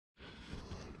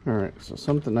Alright, so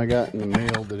something I got in the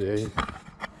mail today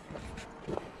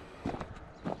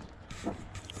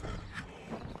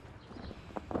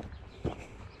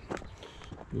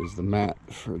is the mat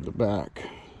for the back.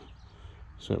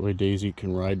 So that way Daisy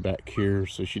can ride back here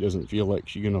so she doesn't feel like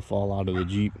she's going to fall out of the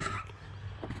Jeep.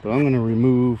 But I'm going to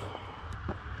remove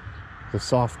the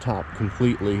soft top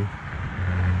completely.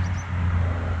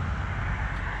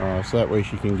 So that way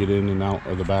she can get in and out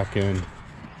of the back end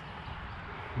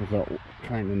without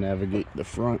trying to navigate the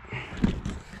front.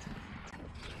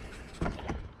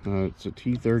 It's a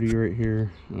T30 right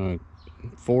here.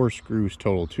 4 screws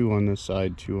total, 2 on this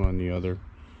side, 2 on the other.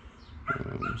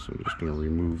 So I'm just going to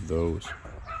remove those.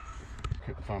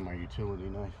 Couldn't find my utility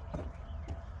knife.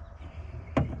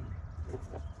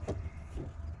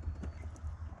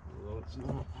 Although it's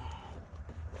not.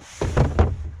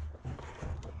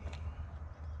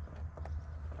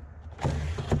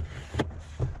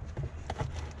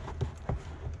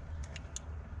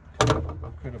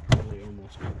 Could have probably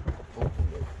almost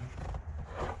opened it.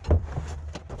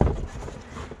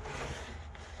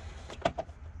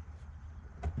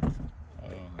 Oh,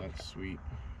 that's sweet.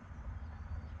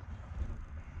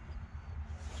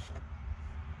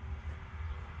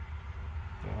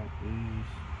 That is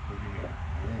pretty good.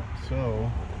 Alright, so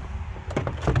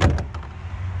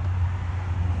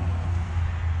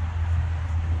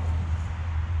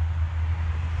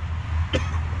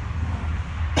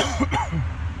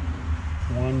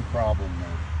one problem though.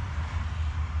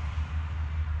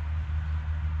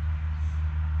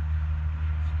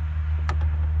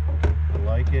 I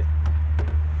like it,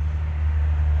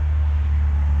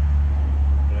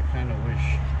 but I kind of wish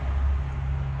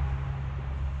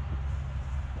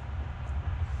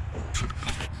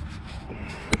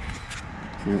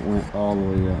it went all the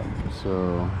way up.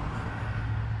 So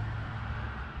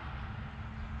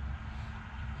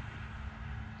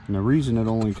and the reason it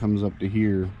only comes up to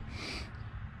here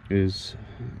is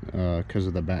because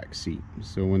of the back seat.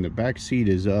 So when the back seat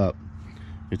is up,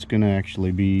 it's going to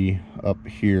actually be up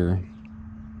here,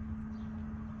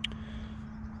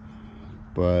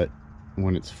 but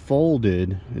when it's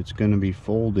folded, it's going to be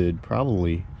folded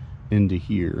probably into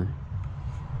here.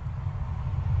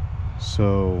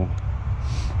 So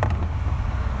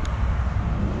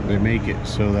they make it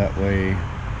so that way.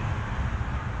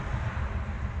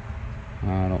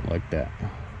 I don't like that,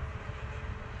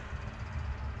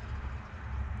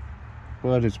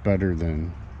 but it's better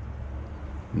than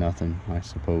nothing, I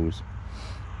suppose.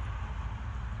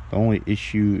 The only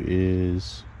issue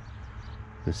is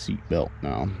the seat belt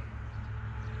now,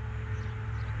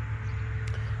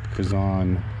 because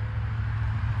on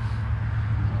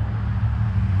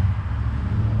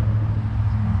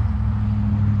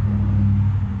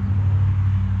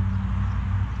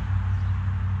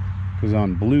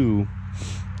blue,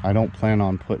 I don't plan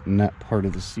on putting that part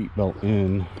of the seat belt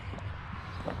in.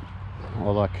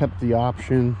 Although I kept the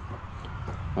option.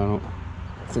 I don't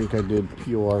think I did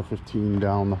POR 15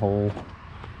 down the hole.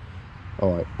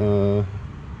 Oh,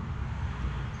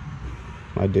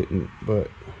 I didn't, but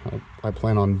I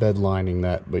plan on bed lining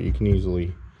that, but you can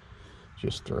easily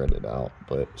just thread it out.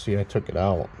 But see, I took it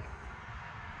out,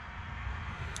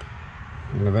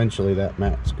 and eventually that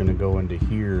mat's going to go into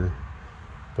here,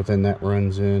 but then that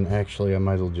runs in. Actually, I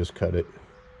might as well just cut it,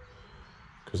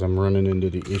 because I'm running into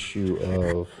the issue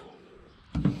of,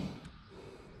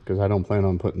 because I don't plan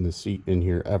on putting the seat in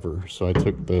here ever. So I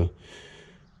took the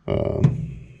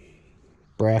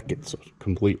brackets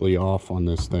completely off on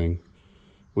this thing,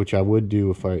 which I would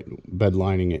do if I bed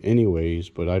lining it anyways,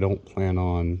 but I don't plan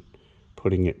on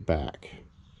putting it back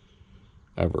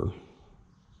ever.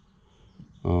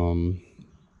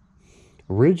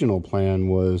 Original plan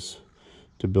was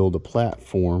to build a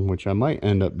platform, which I might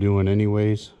end up doing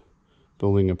anyways.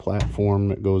 Building a platform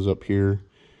that goes up here,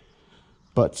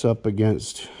 butts up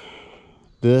against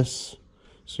this,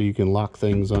 so you can lock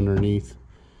things underneath,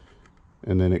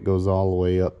 and then it goes all the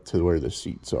way up to where the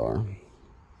seats are,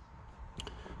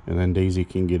 and then Daisy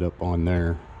can get up on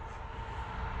there.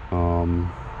 And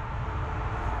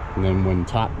then when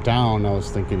top down, I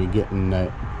was thinking of getting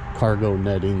that cargo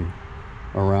netting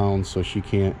around so she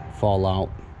can't fall out.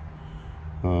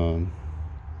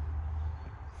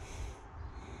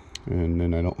 And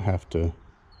then I don't have to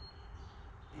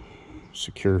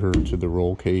secure her to the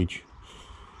roll cage,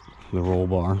 the roll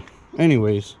bar.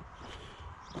 Anyways,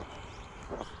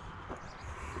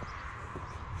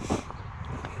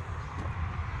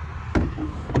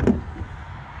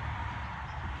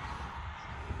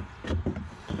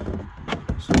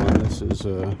 so this is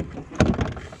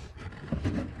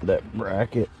that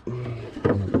bracket. I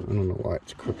don't know why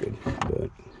it's crooked, but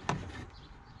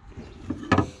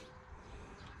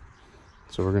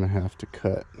So we're gonna have to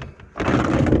cut. I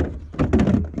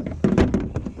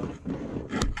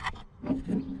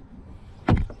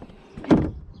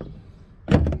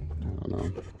don't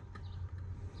know.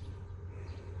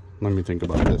 Let me think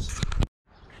about this.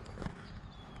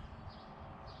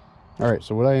 Alright,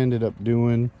 so what I ended up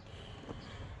doing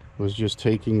was just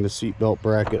taking the seatbelt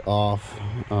bracket off.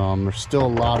 There's still a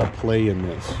lot of play in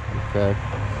this, okay?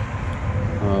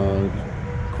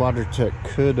 Quadratec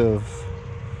could have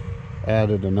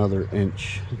added another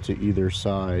inch to either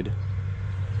side.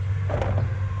 There's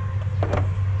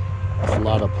a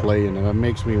lot of play in it. That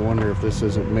makes me wonder if this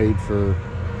isn't made for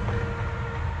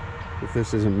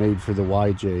the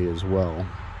YJ as well.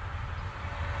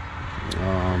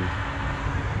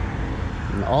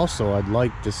 And also, I'd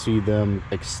like to see them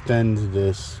extend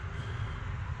this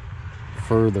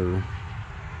further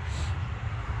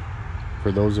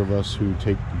for those of us who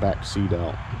take the back seat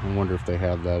out. I wonder if they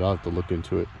have that. I'll have to look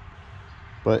into it.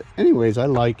 But anyways, I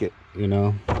like it, you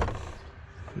know.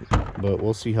 But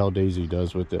we'll see how Daisy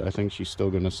does with it. I think she's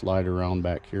still going to slide around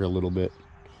back here a little bit.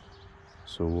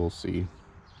 So we'll see.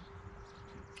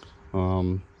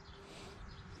 I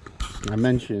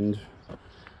mentioned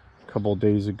a couple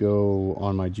days ago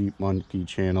on my Jeep Monkey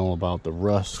channel about the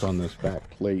rust on this back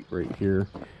plate right here.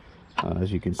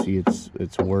 As you can see,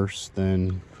 it's worse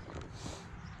than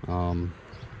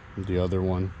the other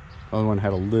one. The other one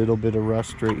had a little bit of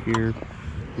rust right here,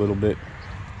 a little bit,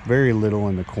 very little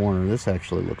in the corner. This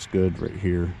actually looks good right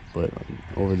here, but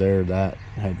over there that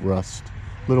had rust,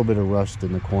 a little bit of rust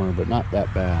in the corner, but not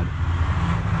that bad.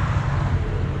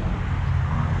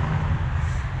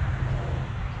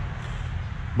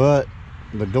 But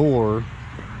the door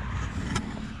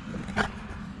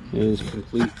is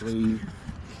completely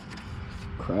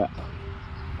crap.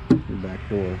 The back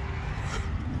door,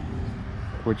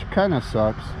 which kind of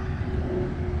sucks.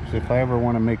 So if I ever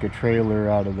want to make a trailer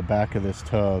out of the back of this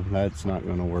tub, that's not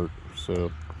going to work. So,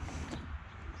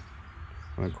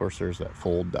 and of course, there's that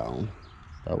fold down.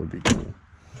 That would be cool.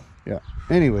 Yeah.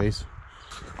 Anyways,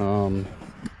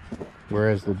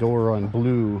 whereas the door on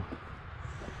blue,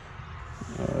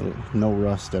 no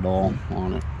rust at all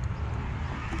on it.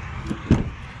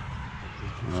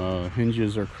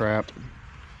 Hinges are crap. In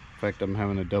fact, I'm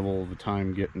having a devil of a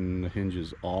time getting the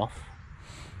hinges off.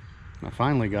 I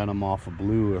finally got them off of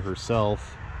Blue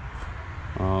herself.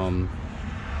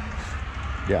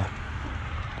 Yeah.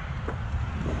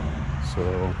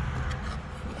 So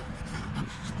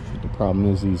the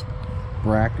problem is these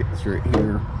brackets right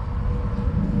here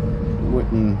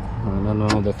wouldn't, I don't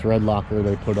know, the thread locker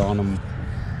they put on them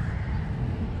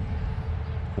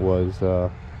was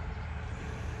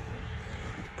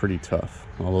pretty tough.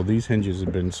 Although these hinges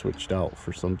have been switched out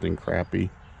for something crappy.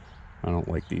 I don't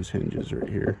like these hinges right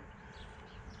here.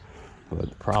 But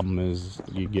the problem is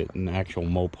you get an actual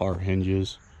Mopar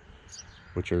hinges,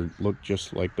 which look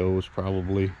just like those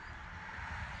probably.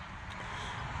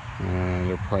 And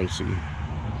they're pricey.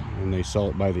 And they sell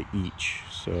it by the each.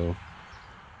 So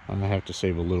I have to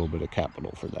save a little bit of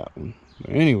capital for that one.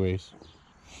 But anyways,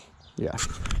 yeah.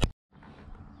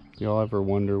 Y'all ever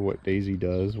wonder what Daisy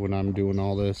does when I'm doing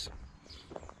all this?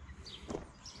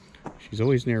 She's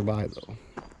always nearby though.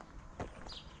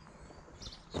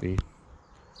 See?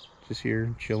 Just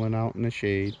here, chilling out in the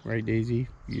shade. Right, Daisy?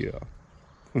 Yeah.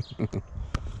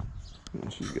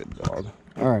 She's a good dog.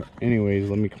 Alright, anyways,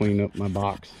 let me clean up my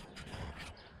box.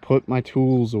 Put my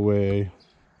tools away.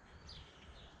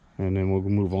 And then we'll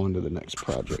move on to the next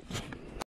project.